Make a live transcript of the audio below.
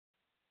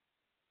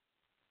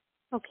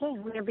Okay,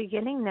 we are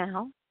beginning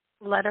now,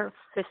 letter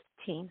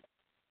 15.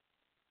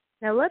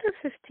 Now, letter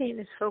 15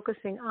 is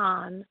focusing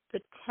on the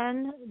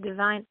 10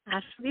 divine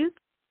attributes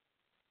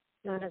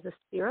known as the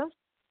spiros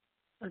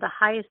of the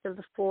highest of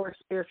the 4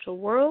 spiritual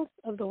worlds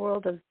of the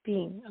world of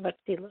being, of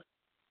Atzilus.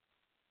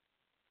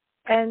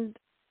 And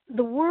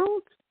the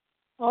world,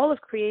 all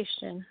of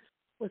creation,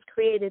 was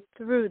created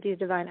through these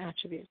divine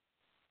attributes.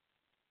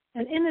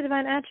 And in the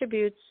divine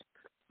attributes,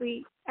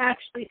 we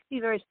actually see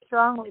very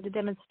strongly the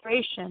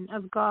demonstration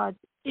of God's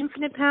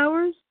infinite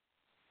powers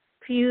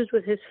fused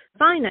with his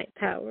finite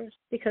powers,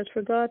 because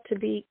for God to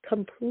be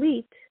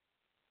complete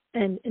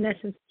and, in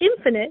essence,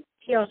 infinite,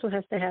 he also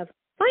has to have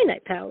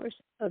finite powers.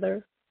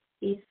 Other,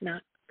 he's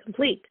not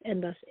complete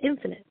and thus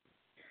infinite.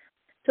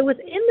 So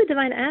within the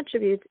divine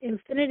attributes,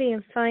 infinity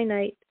and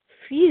finite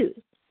fuse,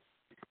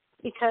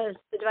 because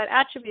the divine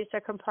attributes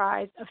are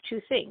comprised of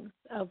 2 things,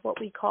 of what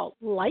we call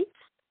lights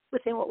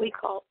within what we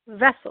call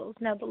vessels.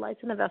 Now, the lights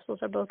and the vessels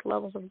are both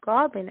levels of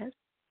godliness.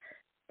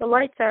 The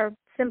lights are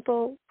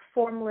simple,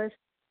 formless,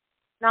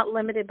 not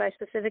limited by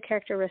specific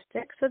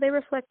characteristics, so they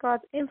reflect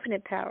God's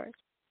infinite powers.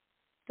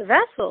 The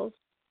vessels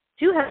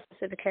do have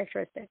specific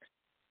characteristics,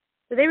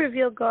 so they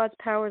reveal God's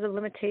powers of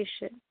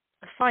limitation,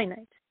 of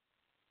finite.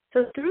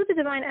 So through the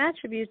divine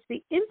attributes,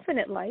 the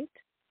infinite light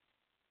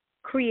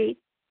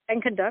creates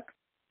and conducts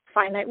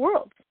finite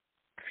worlds,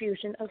 a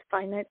fusion of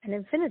finite and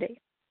infinity.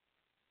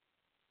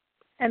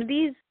 And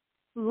these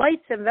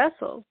lights and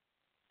vessels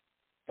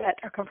that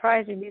are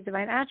comprising these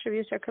divine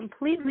attributes are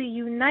completely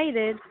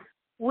united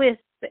with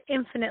the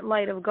infinite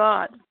light of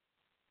God.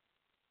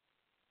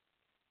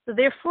 So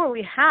therefore,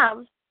 we have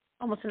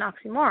almost an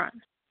oxymoron,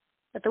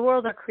 that the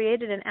worlds are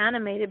created and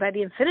animated by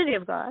the infinity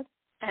of God,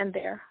 and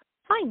they're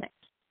finite,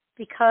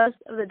 because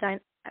of the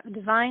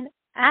divine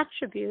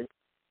attributes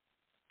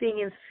being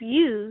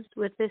infused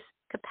with this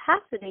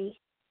capacity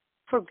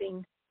for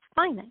being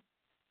finite.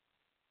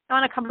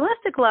 On a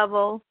Kabbalistic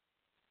level,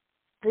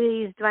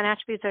 these divine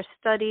attributes are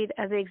studied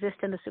as they exist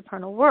in the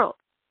supernal world.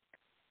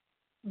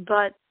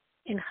 But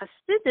in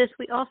Hasidus,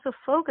 we also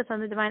focus on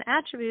the divine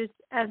attributes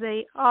as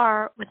they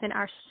are within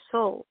our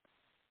soul.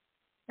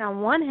 Now, on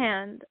one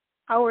hand,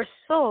 our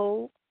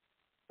soul,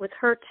 with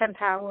her 10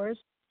 powers,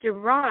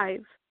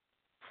 derive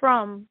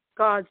from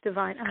God's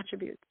divine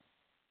attributes.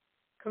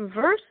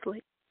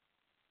 Conversely,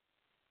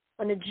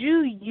 when a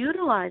Jew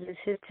utilizes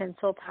his 10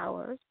 soul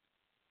powers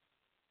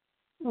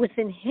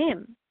within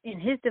him, in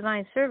his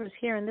divine service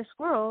here in this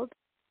world,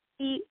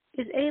 he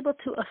is able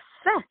to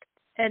affect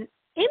and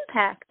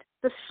impact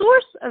the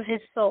source of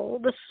his soul,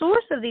 the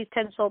source of these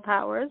 10 soul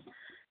powers,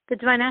 the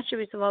divine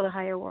attributes of all the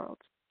higher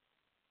worlds.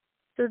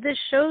 So this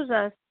shows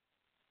us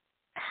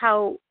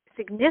how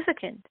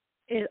significant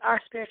is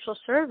our spiritual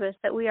service,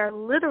 that we are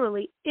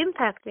literally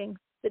impacting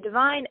the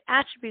divine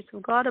attributes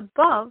of God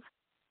above,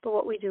 but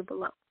what we do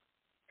below.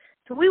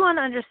 So we want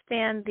to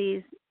understand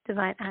these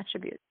divine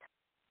attributes.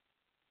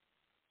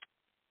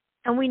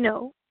 And we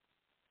know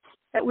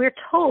that we're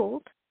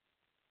told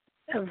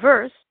a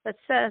verse that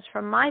says,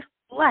 "From my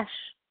flesh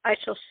I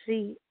shall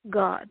see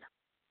God."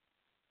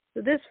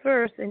 So this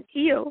verse in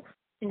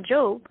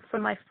Job,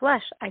 "From my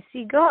flesh I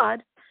see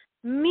God,"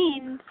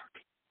 means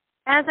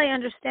as I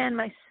understand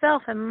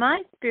myself and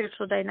my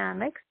spiritual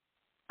dynamics,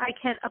 I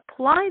can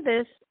apply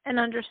this and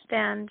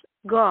understand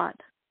God.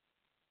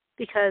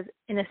 Because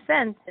in a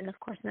sense, and of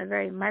course in a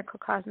very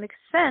microcosmic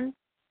sense,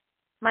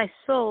 my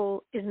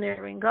soul is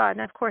mirroring God.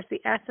 And of course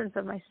the essence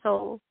of my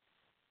soul,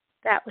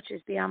 that which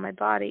is beyond my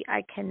body,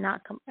 I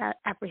cannot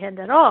apprehend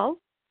at all.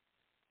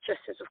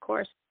 Just as, of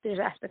course, there's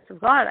aspects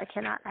of God I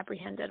cannot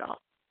apprehend at all.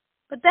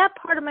 But that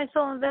part of my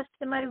soul invested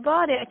in my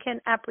body, I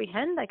can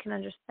apprehend, I can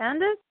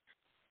understand it,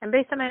 and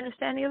based on my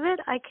understanding of it,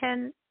 I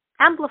can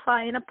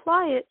amplify and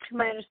apply it to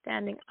my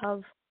understanding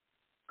of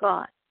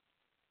God.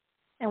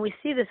 And we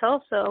see this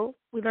also,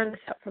 we learn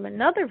this out from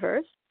another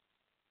verse.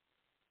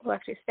 We're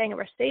actually staying at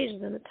our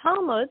stages in the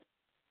Talmud,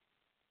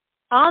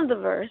 on the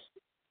verse,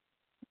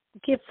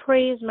 "Give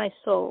praise, my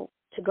soul,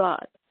 to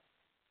God."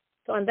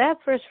 So on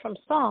that verse from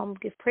Psalm,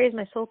 "Give praise,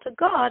 my soul, to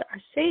God," our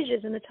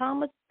sages in the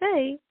Talmud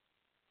say,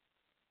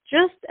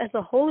 just as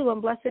the Holy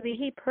One, blessed be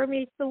He,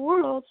 permeates the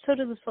world, so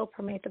does the soul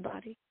permeate the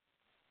body.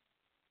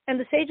 And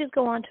the sages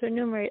go on to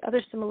enumerate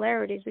other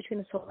similarities between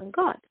the soul and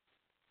God.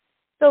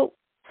 So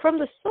from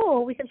the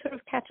soul, we can sort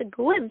of catch a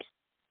glimpse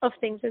of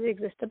things that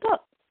exist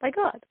above, by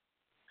God.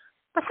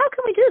 But how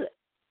can we do this?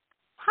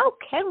 How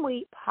can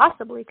we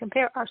possibly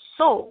compare our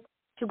soul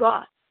to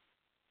God?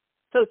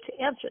 So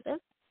to answer this,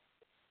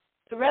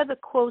 the Rebbe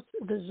quotes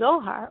the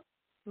Zohar,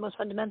 the most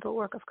fundamental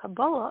work of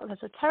Kabbalah, of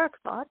esoteric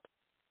thought,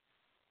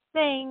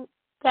 saying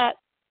that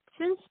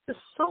since the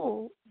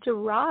soul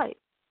derives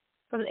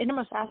from the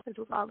innermost aspect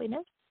of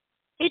godliness,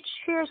 it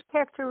shares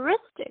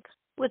characteristics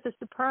with the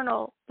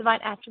supernal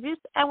divine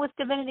attributes and with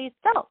divinity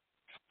itself.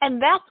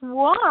 And that's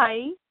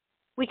why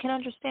we can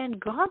understand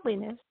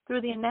godliness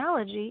through the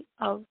analogy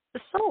of the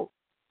soul.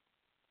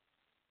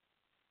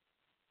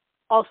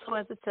 Also,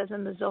 as it says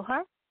in the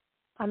Zohar,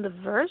 on the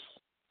verse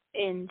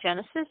in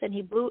Genesis, "And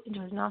he blew into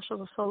his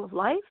nostrils the soul of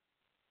life,"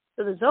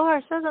 So the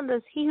Zohar says on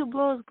this, he who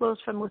blows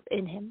from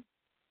within him,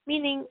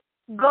 meaning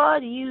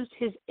God used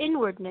his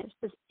inwardness,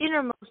 his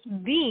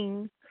innermost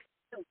being,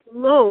 to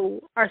blow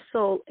our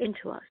soul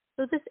into us.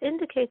 So this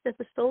indicates that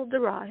the soul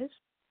derives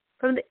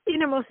from the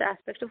innermost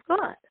aspect of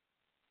God.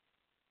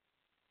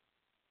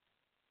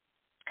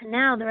 And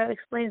now the Rebbe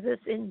explains this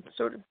in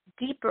sort of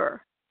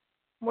deeper,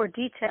 more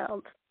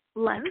detailed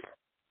length.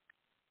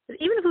 That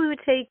even if we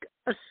would take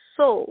a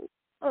soul,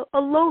 a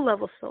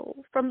low-level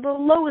soul, from the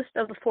lowest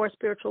of the four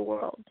spiritual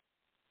worlds,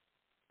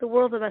 the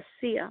world of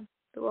Asiya,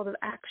 the world of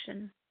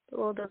action, the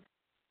world of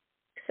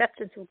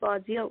acceptance of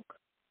God's yoke.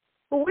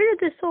 Well, where did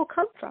this soul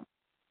come from?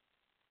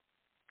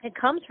 It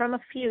comes from a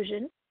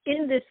fusion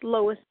in this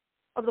lowest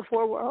of the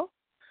four worlds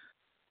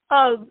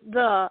of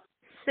the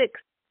six,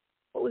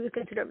 what we would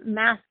consider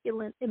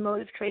masculine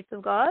emotive traits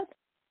of God,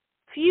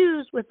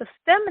 fused with the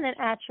feminine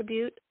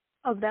attribute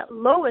of that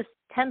lowest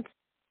 10th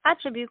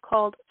attribute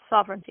called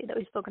sovereignty that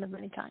we've spoken of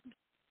many times.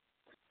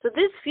 So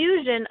this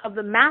fusion of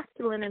the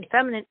masculine and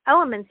feminine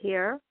elements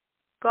here,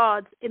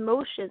 God's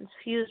emotions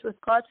fused with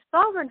God's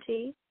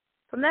sovereignty,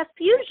 from that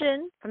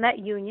fusion, from that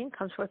union,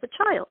 comes forth a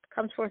child,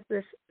 comes forth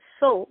this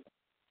soul.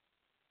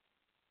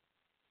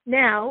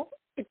 Now,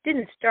 it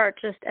didn't start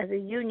just as a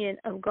union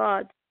of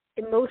God's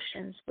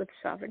emotions with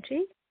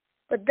sovereignty,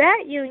 but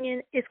that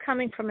union is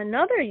coming from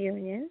another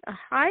union, a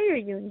higher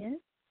union,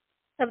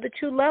 of the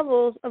two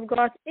levels of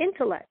God's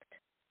intellect,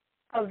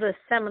 of the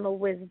seminal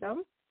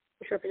wisdom,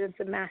 which represents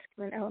the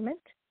masculine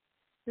element,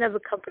 and of the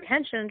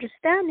comprehension,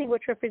 understanding,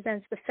 which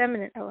represents the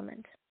feminine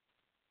element.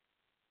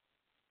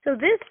 So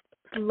this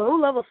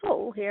low-level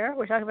soul here,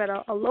 we're talking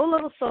about a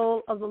low-level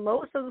soul of the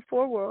lowest of the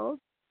four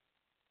worlds,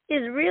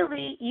 is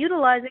really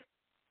utilizing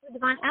the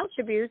divine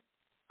attributes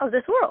of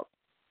this world.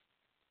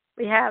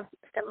 We have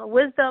seminal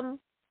wisdom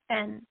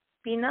and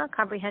Bina,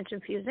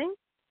 comprehension fusing.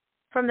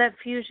 From that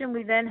fusion,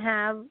 we then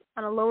have,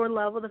 on a lower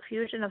level, the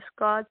fusion of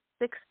God's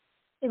six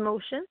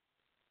emotions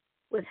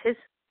with his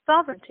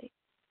sovereignty.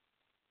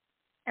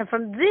 And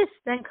from this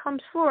then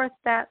comes forth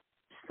that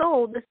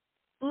soul, this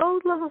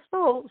low-level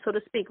soul, so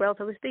to speak,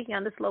 relatively speaking,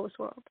 on this lowest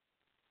world.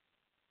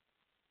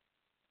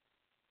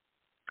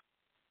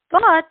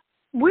 But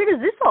where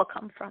does this all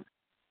come from?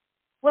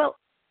 Well,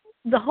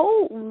 the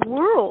whole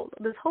world,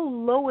 this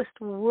whole lowest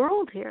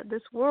world here,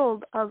 this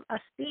world of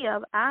asiya,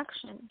 of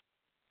action,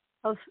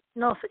 of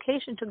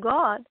nullification to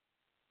God,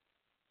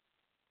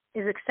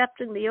 is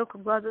accepting the yoke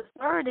of God's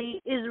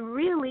authority, is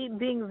really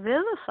being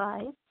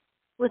vivified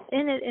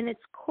within it, in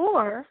its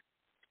core,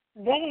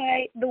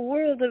 by the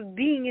world of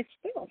being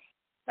itself,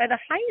 by the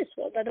highest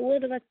world, by the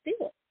world of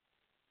Asiya.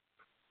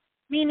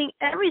 Meaning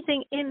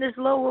everything in this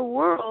lower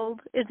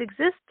world is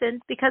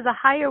existent because the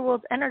higher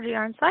world's energy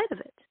are inside of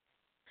it.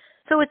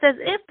 So it's as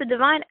if the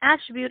divine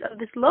attribute of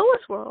this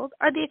lowest world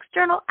are the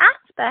external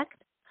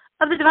aspect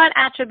of the divine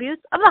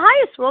attributes of the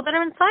highest world that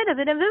are inside of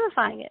it and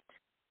vivifying it.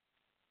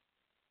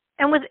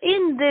 And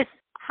within this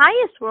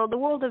highest world, the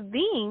world of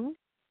being,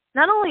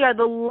 not only are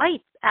the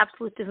lights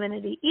absolute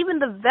divinity, even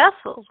the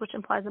vessels, which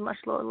implies a much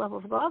lower level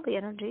of godly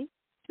energy,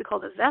 we call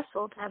the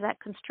vessel to have that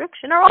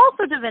constriction, are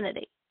also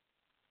divinity.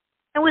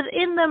 And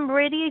within them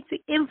radiates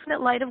the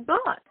infinite light of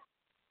God,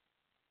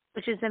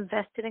 which is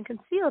invested and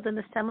concealed in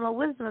the seminal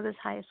wisdom of this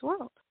highest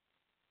world.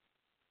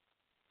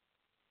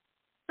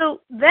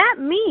 So that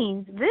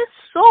means this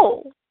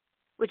soul,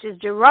 which is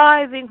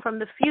deriving from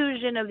the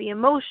fusion of the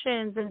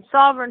emotions and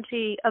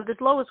sovereignty of this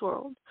lowest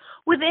world,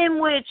 within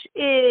which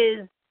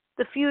is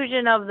the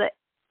fusion of the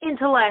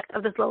intellect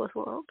of this lowest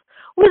world,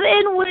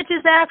 within which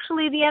is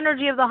actually the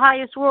energy of the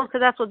highest world,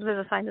 because that's what's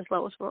vivifying this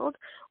lowest world,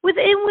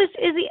 within which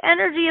is the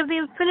energy of the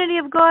infinity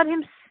of God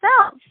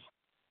himself.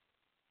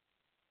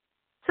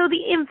 So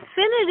the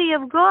infinity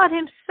of God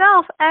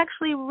himself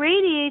actually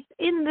radiates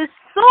in this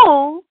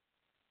soul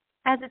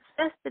as it's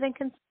vested and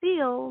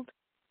concealed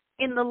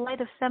in the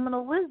light of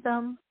seminal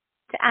wisdom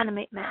to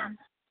animate man.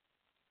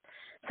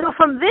 So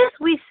from this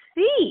we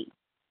see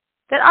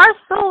that our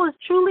soul is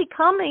truly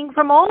coming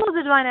from all of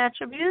the divine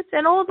attributes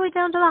and all the way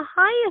down to the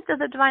highest of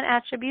the divine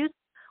attributes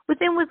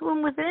within,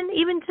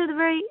 even to the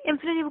very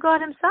infinity of God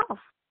himself.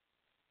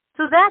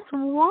 So that's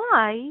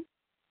why,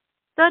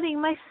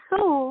 studying my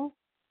soul,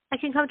 I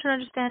can come to an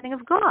understanding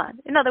of God.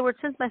 In other words,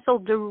 since my soul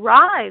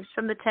derives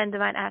from the 10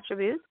 divine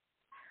attributes,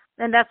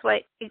 and that's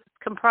why it's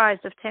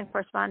comprised of 10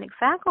 corresponding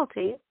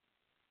faculties,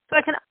 so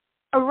I can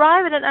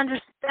arrive at an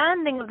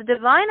understanding of the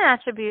divine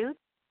attributes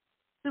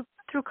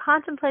through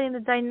contemplating the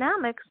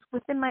dynamics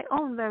within my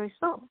own very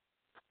soul.